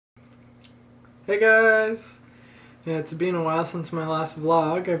Hey guys! Yeah, it's been a while since my last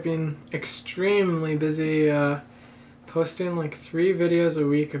vlog. I've been extremely busy posting like 3 videos a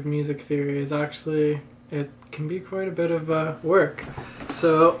week of music theory. It can be quite a bit of work.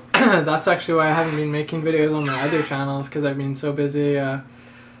 So that's actually why I haven't been making videos on my other channels, because I've been so busy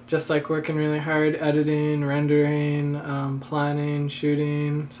just like working really hard, editing, rendering, planning,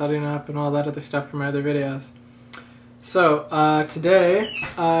 shooting, setting up, and all that other stuff for my other videos. So, today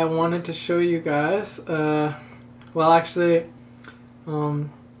I wanted to show you guys,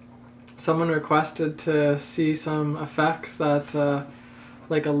 someone requested to see some effects that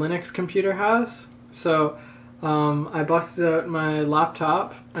like a Linux computer has. So, I busted out my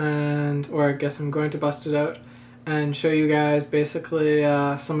laptop, or I guess I'm going to bust it out and show you guys basically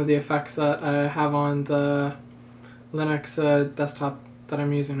some of the effects that I have on the Linux desktop that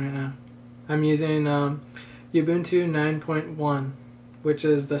I'm using right now. I'm using Ubuntu 9.1, which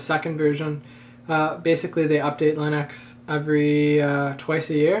is the second version. Basically, they update Linux every twice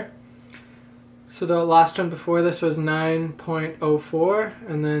a year. So the last one before this was 9.04,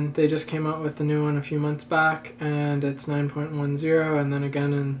 and then they just came out with the new one a few months back, and it's 9.10, and then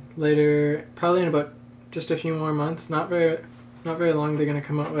again in later, probably in about just a few more months, not very long, they're going to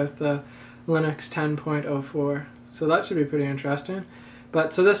come out with Linux 10.04. So that should be pretty interesting.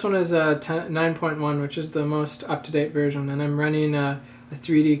 But so this one is 9.1, which is the most up-to-date version, and I'm running a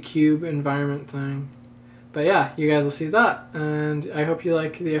 3D cube environment thing. But yeah, you guys will see that, and I hope you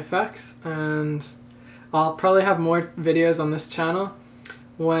like the effects, and I'll probably have more videos on this channel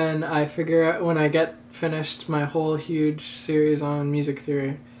when I get finished my whole huge series on music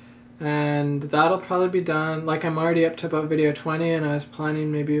theory. And that'll probably be done, like I'm already up to about video 20, and I was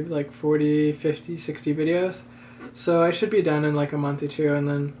planning maybe like 40, 50, 60 videos. So I should be done in like a month or two, and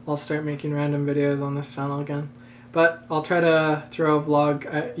then I'll start making random videos on this channel again. But I'll try to throw a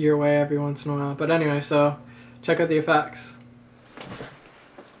vlog your way every once in a while. But anyway, so check out the effects.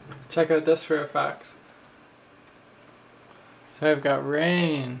 Check out this for effects. So I've got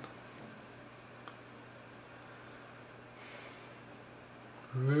rain.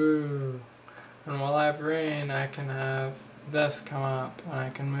 Ooh. And while I have rain, I can have this come up, and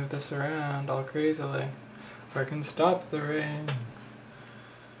I can move this around all crazily. Or I can stop the rain.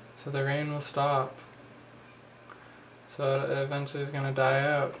 So the rain will stop. So it eventually is going to die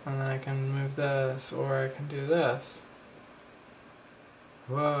out, and then I can move this, or I can do this.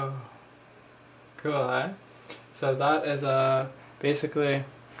 Whoa. Cool, eh? So that is basically,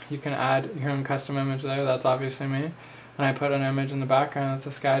 you can add your own custom image there. That's obviously me. And I put an image in the background that's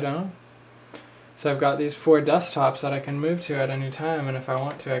a sky dome. So I've got these 4 desktops that I can move to at any time, and if I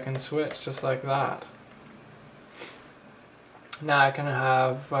want to, I can switch just like that. Now I can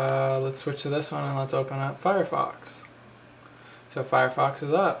have, let's switch to this one, and let's open up Firefox. So Firefox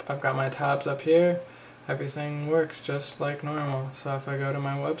is up. I've got my tabs up here. Everything works just like normal. So if I go to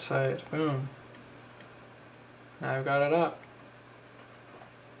my website, boom, now I've got it up.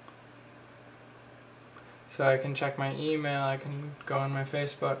 So I can check my email, I can go on my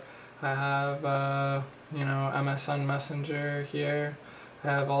Facebook. I have, MSN Messenger here. I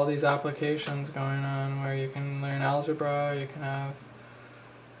have all these applications going on where you can learn algebra, you can have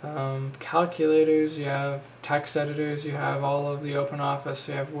calculators, you have text editors, you have all of the open office,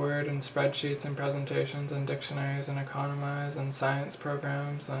 you have Word and spreadsheets and presentations and dictionaries and economize and science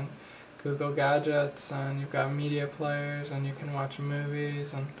programs and Google gadgets, and you've got media players, and you can watch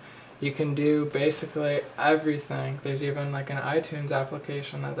movies, and you can do basically everything. There's even like an iTunes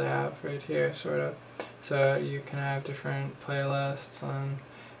application that they have right here, sort of. So you can have different playlists and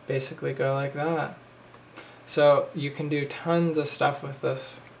basically go like that. So you can do tons of stuff with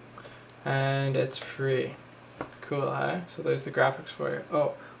this, and it's free. Cool, huh? So there's the graphics for you.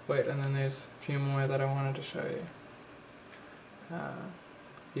 Oh, wait, and then there's a few more that I wanted to show you.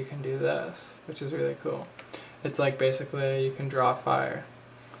 You can do this, which is really cool. It's like basically you can draw fire,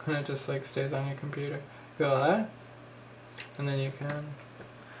 and it just like stays on your computer. Cool, huh? And then you can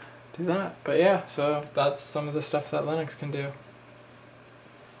do that. But yeah, so that's some of the stuff that Linux can do.